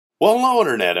Well, hello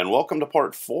Internet, and welcome to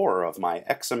part 4 of my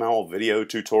XML video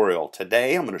tutorial.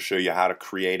 Today I'm going to show you how to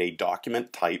create a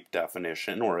document type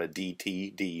definition, or a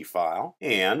DTD file,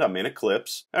 and I'm in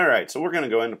Eclipse. Alright, so we're going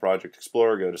to go into Project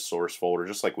Explorer, go to Source Folder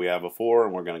just like we have before,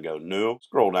 and we're going to go New,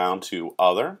 scroll down to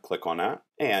Other, click on that.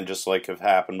 And just like have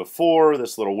happened before,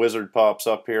 this little wizard pops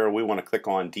up here. We want to click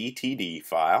on DTD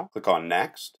File, click on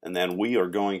Next, and then we are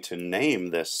going to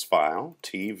name this file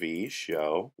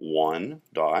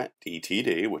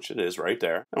tvshow1.dtd, which it is right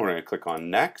there. And we're going to click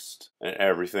on Next, and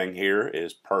everything here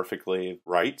is perfectly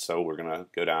right, so we're going to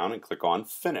go down and click on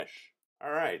Finish.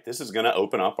 Alright, this is going to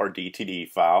open up our DTD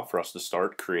file for us to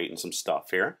start creating some stuff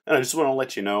here. And I just want to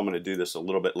let you know, I'm going to do this a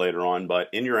little bit later on, but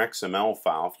in your XML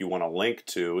file, if you want to link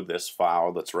to this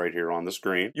file that's right here on the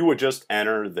screen, you would just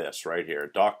enter this right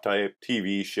here, doc type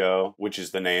TV show, which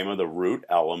is the name of the root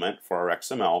element for our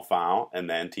XML file, and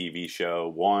then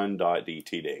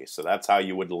tvshow1.dtd. So that's how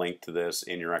you would link to this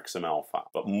in your XML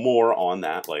file, but more on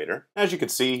that later. As you can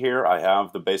see here, I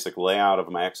have the basic layout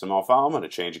of my XML file. I'm going to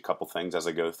change a couple things as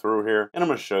I go through here. And I'm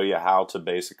going to show you how to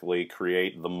basically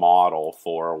create the model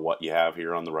for what you have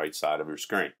here on the right side of your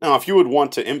screen. Now, if you would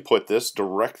want to input this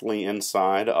directly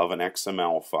inside of an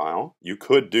XML file, you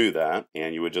could do that,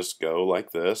 and you would just go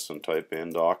like this and type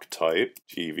in doc type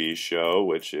TV show,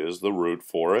 which is the root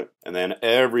for it, and then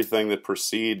everything that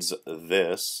precedes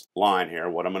this line here,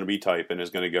 what I'm going to be typing is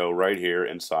going to go right here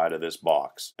inside of this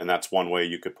box. And that's one way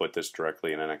you could put this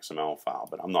directly in an XML file,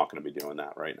 but I'm not going to be doing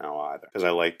that right now either, because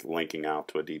I like linking out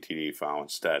to a DTD file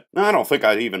instead. Now, I don't think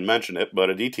I'd even mention it,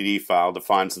 but a DTD file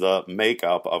defines the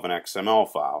makeup of an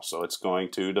XML file. So it's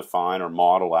going to define or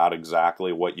model out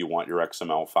exactly what you want your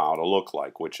XML file to look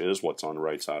like, which is what's on the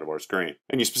right side of our screen.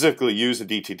 And you specifically use a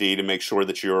DTD to make sure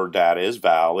that your data is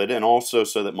valid, and also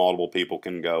so that multiple people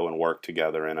can go and work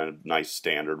together in a nice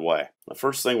standard way. The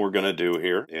first thing we're going to do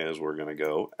here is we're going to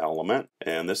go element,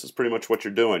 and this is pretty much what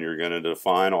you're doing. You're going to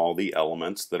define all the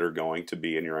elements that are going to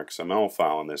be in your XML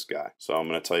file in this guy. So I'm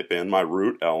going to type in my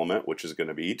root element, which is going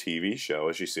to be TV show,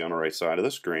 as you see on the right side of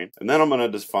the screen. And then I'm going to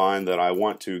define that I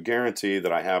want to guarantee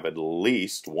that I have at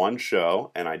least one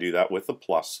show, and I do that with the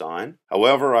plus sign.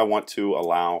 However, I want to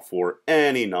allow for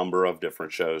any number of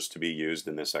different shows to be used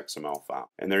in this XML file.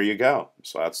 And there you go.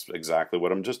 So that's exactly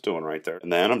what I'm just doing right there.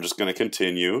 And then I'm just going to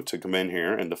continue to come in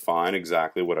here and define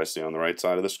exactly what I see on the right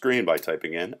side of the screen by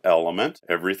typing in element.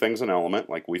 Everything's an element,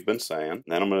 like we've been saying. And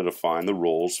then I'm going to define the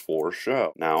rules for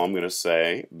show. Now I'm going to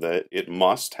say that it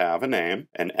must have a name,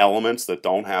 and elements that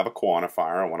don't have a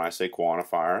quantifier, when I say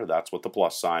quantifier, that's what the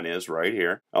plus sign is right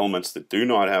here. Elements that do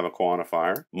not have a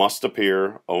quantifier must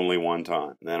appear only one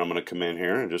time. And then I'm going to come in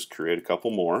here and just create a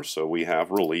couple more. So we have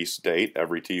release date.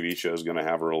 Every TV show is going to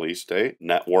have a release date.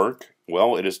 Network.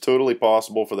 Well, it is totally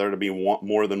possible for there to be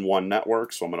more than one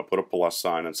network, so I'm going to put a plus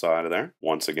sign inside of there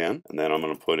once again, and then I'm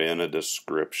going to put in a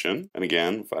description. And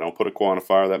again, if I don't put a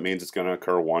quantifier, that means it's going to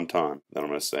occur one time. Then I'm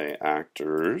going to say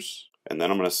actors. And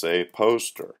then I'm going to say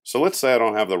poster. So let's say I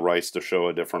don't have the rights to show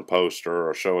a different poster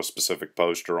or show a specific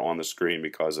poster on the screen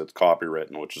because it's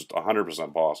copywritten, which is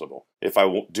 100% possible. If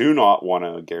I do not want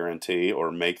to guarantee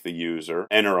or make the user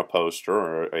enter a poster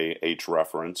or a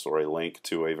H-reference or a link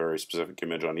to a very specific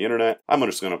image on the internet, I'm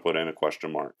just going to put in a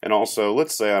question mark. And also,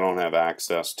 let's say I don't have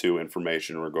access to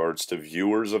information in regards to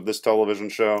viewers of this television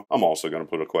show. I'm also going to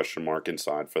put a question mark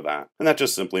inside for that. And that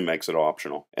just simply makes it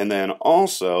optional. And then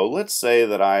also, let's say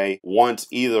that I want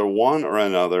either one or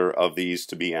another of these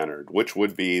to be entered, which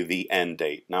would be the end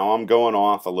date. Now I'm going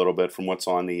off a little bit from what's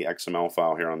on the XML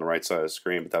file here on the right side of the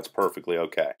screen, but that's perfectly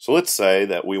okay. So let's say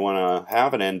that we want to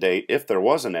have an end date if there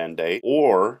was an end date,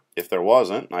 or if there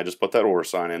wasn't, and I just put that or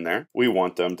sign in there, we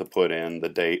want them to put in the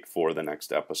date for the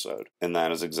next episode. And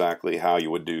that is exactly how you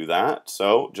would do that.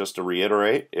 So just to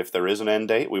reiterate, if there is an end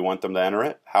date, we want them to enter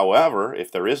it. However,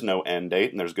 if there is no end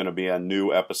date and there's going to be a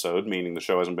new episode, meaning the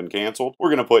show hasn't been canceled, we're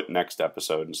going to put next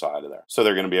episode inside of there. So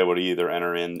they're going to be able to either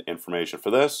enter in information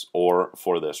for this or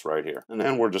for this right here. And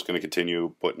then we're just going to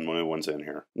continue putting new ones in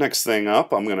here. Next thing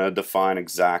up, I'm going to define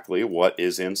exactly what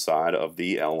is inside of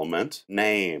the element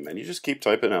name. And you just keep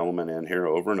typing element in here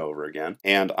over and over again,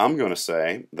 and I'm going to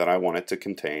say that I want it to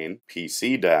contain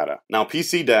PC data. Now,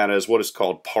 PC data is what is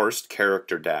called parsed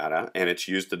character data, and it's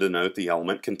used to denote the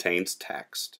element contains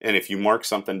text. And if you mark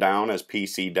something down as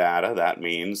PC data, that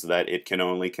means that it can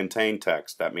only contain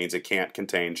text. That means it can't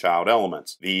contain child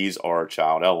elements. These are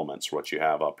child elements, what you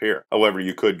have up here. However,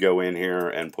 you could go in here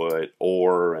and put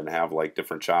or and have like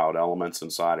different child elements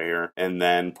inside of here, and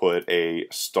then put a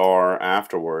star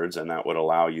afterwards, and that would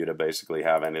allow you to basically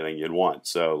have anything you'd want.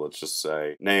 So let's just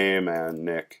say name and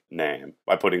nickname.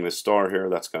 By putting this star here,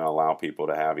 that's going to allow people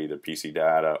to have either PC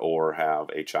data or have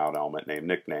a child element named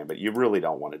nickname, but you really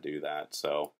don't want to do that,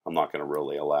 so I'm not going to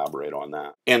really elaborate on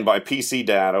that. And by PC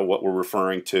data, what we're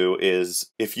referring to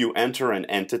is if you enter an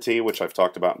entity, which I've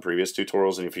talked about in previous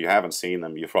tutorials, and if you haven't seen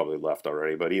them, you've probably left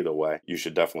already, but either way, you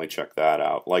should definitely check that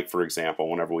out. Like, for example,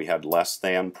 whenever we had less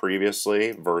than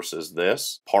previously versus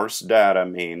this, parse data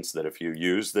means that if you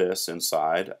use this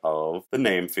inside of the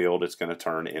name field, it's going to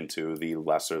turn into the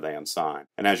lesser than sign.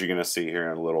 And as you're going to see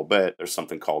here in a little bit, there's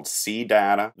something called C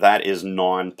data. That is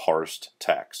non-parsed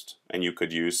text. And you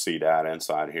could use C data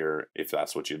inside here if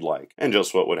that's what you'd like. And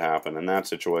just what would happen in that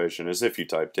situation is if you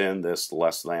typed in this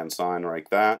less than sign like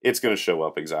that, it's going to show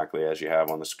up exactly as you have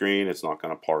on the screen. It's not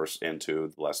going to parse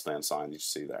into the less than sign that you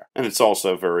see there. And it's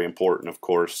also very important, of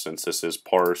course, since this is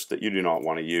parsed, that you do not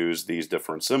want to use these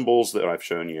different symbols that I've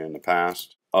shown you in the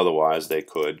past. Otherwise, they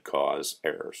could cause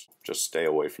errors. Just stay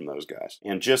away from those guys.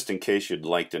 And just in case you'd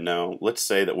like to know, let's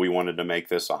say that we wanted to make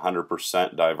this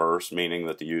 100% diverse, meaning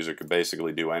that the user could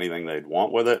basically do anything they'd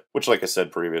want with it, which, like I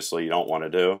said previously, you don't want to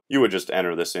do. You would just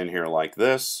enter this in here like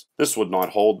this. This would not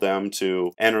hold them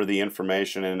to enter the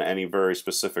information in any very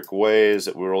specific ways.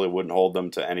 It really wouldn't hold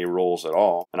them to any rules at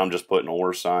all. And I'm just putting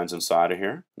or signs inside of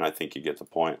here. And I think you get the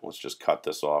point. Let's just cut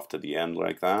this off to the end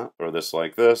like that, or this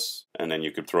like this, and then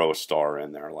you could throw a star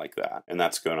in there like that. And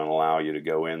that's going to allow you to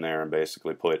go in there and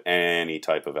basically put any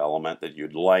type of element that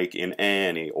you'd like in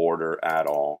any order at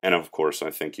all. And of course,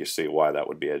 I think you see why that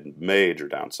would be a major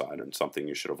downside and something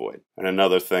you should avoid. And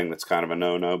another thing that's kind of a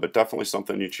no-no, but definitely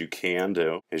something that you can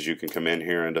do, is you can come in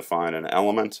here and define an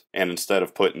element, and instead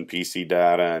of putting PC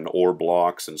data and or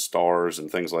blocks and stars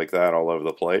and things like that all over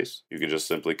the place, you can just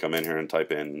simply come in here and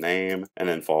type in name and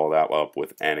then follow that up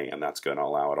with any, and that's going to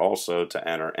allow it also to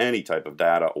enter any type of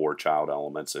data or child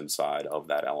elements inside of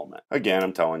that element. Again,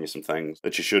 I'm telling you some things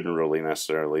that you shouldn't really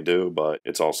necessarily do, but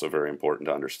it's also very important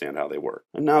to understand how they work.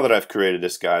 And now that I've created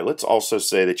this guy, let's also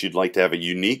say that you'd like to have a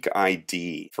unique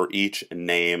ID for each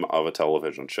name of a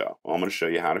television show. Well, I'm going to show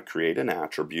you how to create an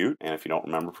attribute, and if you don't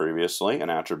remember previously, an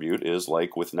attribute is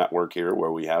like with network here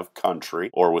where we have country,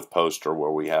 or with poster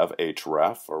where we have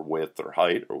href or width or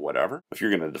height or whatever. If you're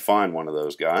going to define one of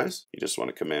those guys, you just want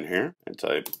to come in here and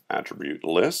type attribute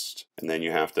list, and then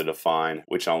you have to define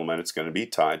which element it's going to be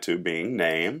tied to, being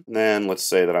name. And then let's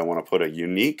say that I want to put a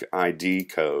unique ID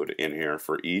code in here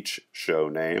for each show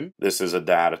name. This is a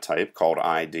data type called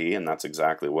ID, and that's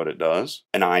exactly what it does.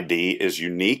 An ID is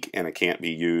unique and it can't be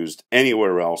used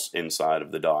anywhere else inside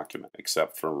of the document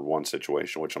except for one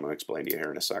situation, which I'm going to explain to you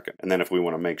here in a second. And then if we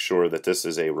want to make sure that this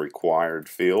is a required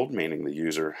field, meaning the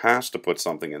user has to put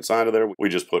something inside of there, we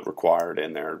just put required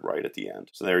in there right at the end.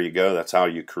 So there you go. That's how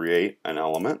you create an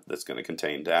element that's going to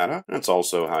contain data. And it's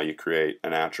also how you create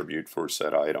an attribute for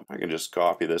said item. I can just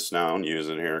copy this now and use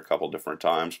it here a couple different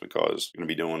times because you're going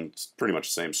to be doing pretty much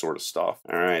the same sort of stuff.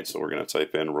 Alright, so we're going to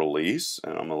type in release,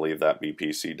 and I'm going to leave that be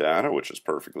PC data, which is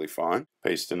perfectly fine.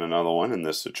 Paste in another one. In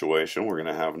this situation, we're going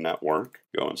to have network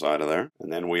go inside of there.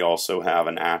 And then we also have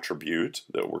an attribute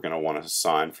that we're going to want to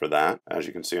assign for that, as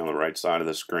you can see on the right side of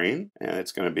the screen. And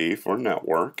it's going to be for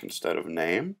network instead of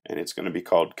name. And it's going to be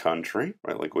called country,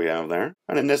 right, like we have there.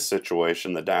 And in this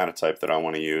situation, the data type that I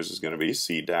want to use is going to be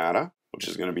C data, which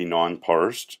is going to be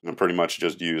non-parsed. I'm pretty much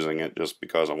just using it just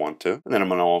because I want to. And then I'm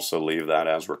going to also leave that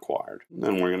as required. And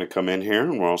then we're going to come in here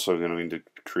and we're also going to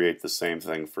create the same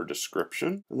thing for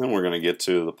description. And then we're going to get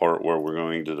to the part where we're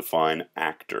going to define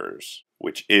actors,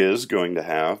 which is going to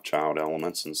have child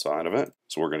elements inside of it.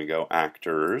 So we're going to go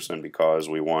actors, and because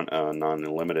we want a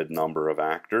non-limited number of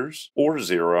actors, or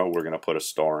 0, we're going to put a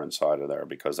star inside of there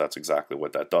because that's exactly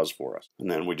what that does for us. And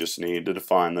then we just need to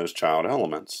define those child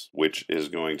elements, which is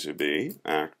going to be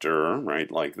actor,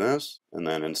 right, like this. And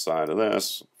then inside of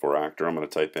this, for actor, I'm going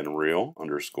to type in real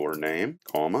 _ name,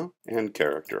 comma, and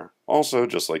character. Also,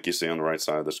 just like you see on the right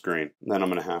side of the screen. And then I'm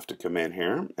going to have to come in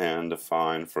here and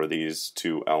define for these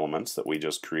two elements that we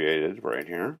just created right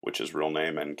here, which is real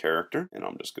name and character. And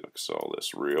I'm just going to call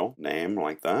this real name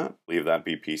like that. Leave that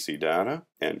be PC data,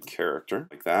 and character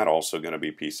like that, also going to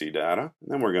be PC data.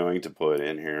 And then we're going to put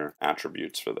in here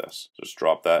attributes for this. Just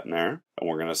drop that in there. And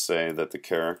we're going to say that the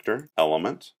character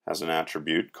element has an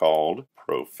attribute called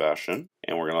profession,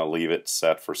 and we're going to leave it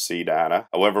set for C data.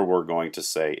 However, we're going to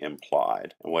say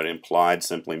implied. And what implied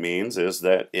simply means is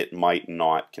that it might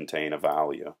not contain a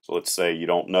value. So let's say you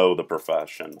don't know the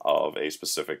profession of a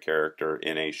specific character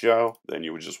in a show, then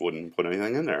you just wouldn't put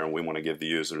anything in there, and we want to give the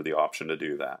user the option to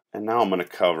do that. And now I'm going to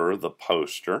cover the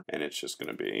poster, and it's just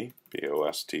going to be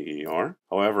POSTER.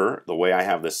 However, the way I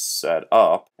have this set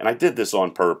up, and I did this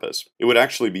on purpose, it would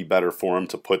actually be better for him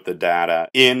to put the data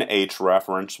in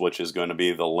href, which is going to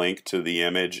be the link to the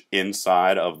image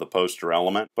inside of the poster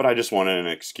element, but I just wanted an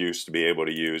excuse to be able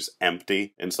to use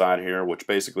empty inside here, which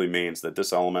basically means that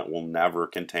this element will never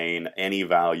contain any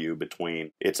value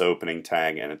between its opening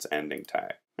tag and its ending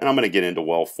tag. And I'm going to get into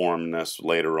well-formedness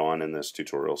later on in this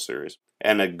tutorial series.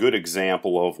 And a good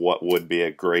example of what would be a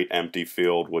great empty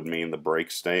field would mean the break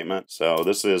statement. So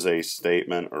this is a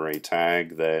statement or a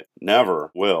tag that never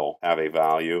will have a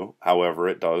value. However,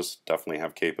 it does definitely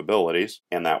have capabilities.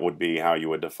 And that would be how you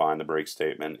would define the break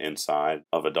statement inside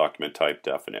of a document type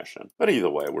definition. But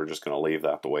either way, we're just going to leave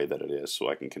that the way that it is so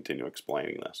I can continue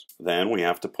explaining this. Then we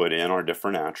have to put in our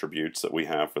different attributes that we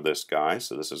have for this guy.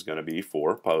 So this is going to be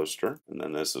for poster. And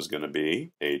then this is going to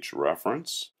be href.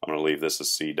 I'm going to leave this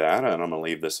as C data, and I'm going to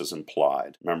leave this as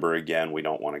implied. Remember, again, we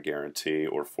don't want to guarantee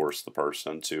or force the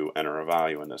person to enter a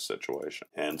value in this situation.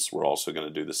 Hence, we're also going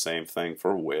to do the same thing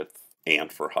for width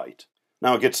and for height.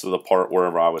 Now it gets to the part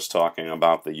where I was talking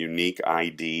about the unique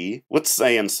ID. Let's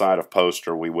say inside of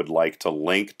poster we would like to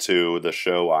link to the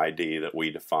show ID that we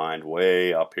defined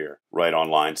way up here, right on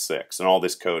line 6. And all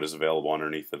this code is available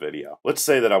underneath the video. Let's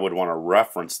say that I would want to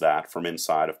reference that from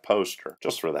inside of poster,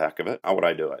 just for the heck of it. How would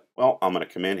I do it? Well, I'm going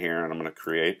to come in here and I'm going to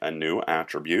create a new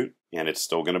attribute. And it's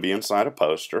still going to be inside a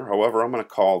poster. However, I'm going to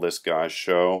call this guy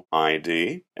show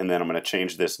ID, and then I'm going to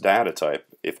change this data type.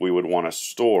 If we would want to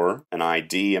store an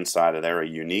ID inside of there, a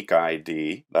unique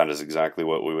ID, that is exactly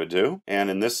what we would do. And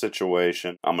in this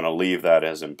situation, I'm going to leave that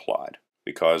as implied,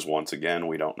 because once again,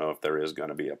 we don't know if there is going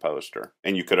to be a poster.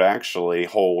 And you could actually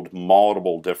hold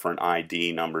multiple different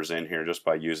ID numbers in here just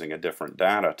by using a different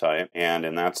data type. And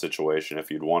in that situation, if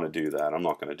you'd want to do that, I'm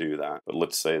not going to do that, but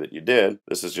let's say that you did,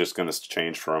 this is just going to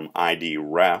change from ID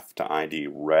ref to ID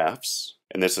refs.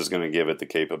 And this is going to give it the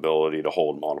capability to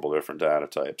hold multiple different data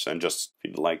types. And just if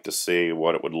you'd like to see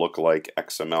what it would look like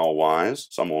XML-wise,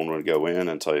 someone would go in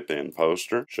and type in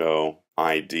poster, show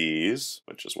IDs,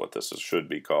 which is what this should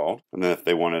be called. And then if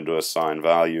they wanted to assign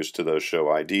values to those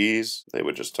show IDs, they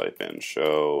would just type in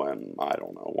show and, I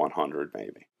don't know, 100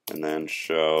 maybe. And then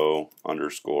show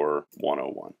underscore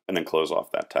 101, and then close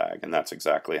off that tag. And that's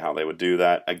exactly how they would do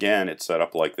that. Again, it's set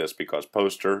up like this because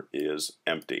poster is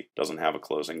empty, doesn't have a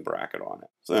closing bracket on it.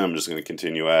 So then I'm just going to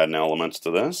continue adding elements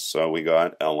to this. So we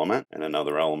got element, and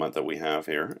another element that we have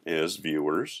here is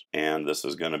viewers, and this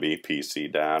is going to be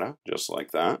PC data, just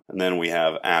like that. And then we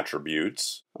have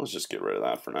attributes. Let's just get rid of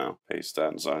that for now. Paste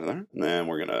that inside there. And then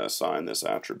we're going to assign this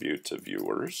attribute to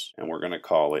viewers, and we're going to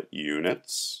call it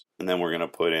units. And then we're going to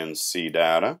put in C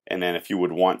data. And then if you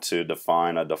would want to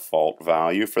define a default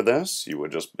value for this, you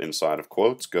would just, inside of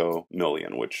quotes, go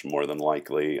million, which more than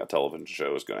likely a television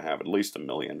show is going to have at least 1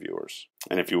 million viewers.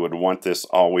 And if you would want this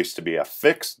always to be a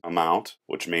fixed amount,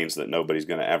 which means that nobody's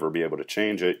going to ever be able to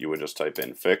change it, you would just type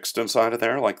in fixed inside of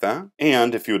there like that.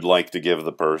 And if you would like to give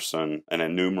the person an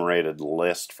enumerated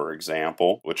list, for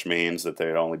example, which means that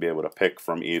they'd only be able to pick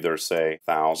from either, say,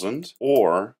 1,000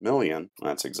 or million,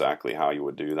 that's exactly how you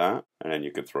would do that. And then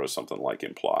you could throw something like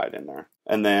implied in there.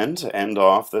 And then to end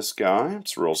off this guy,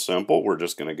 it's real simple. We're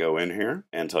just going to go in here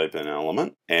and type in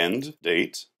element, end,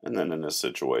 date, and then in this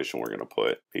situation we're going to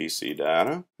put PC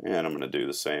data, and I'm going to do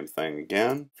the same thing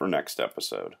again for next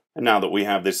episode. And now that we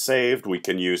have this saved, we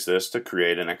can use this to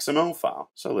create an XML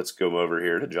file. So let's go over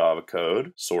here to Java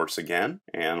code, source again,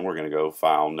 and we're going to go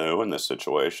file new in this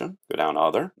situation, go down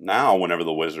other. Now whenever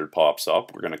the wizard pops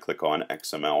up, we're going to click on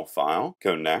XML file,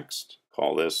 go next,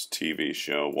 call this TV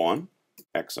show 1,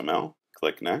 XML.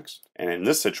 Click next. And in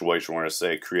this situation, we're going to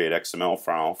say create XML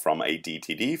file from a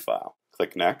DTD file.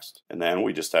 Click next. And then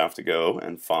we just have to go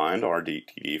and find our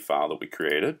DTD file that we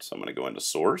created. So I'm going to go into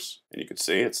source, and you can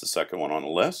see it's the second one on the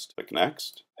list. Click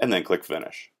next, and then click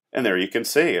finish. And there you can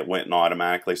see it went and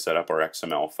automatically set up our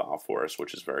XML file for us,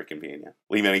 which is very convenient.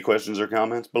 Leave any questions or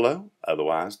comments below.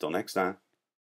 Otherwise, till next time.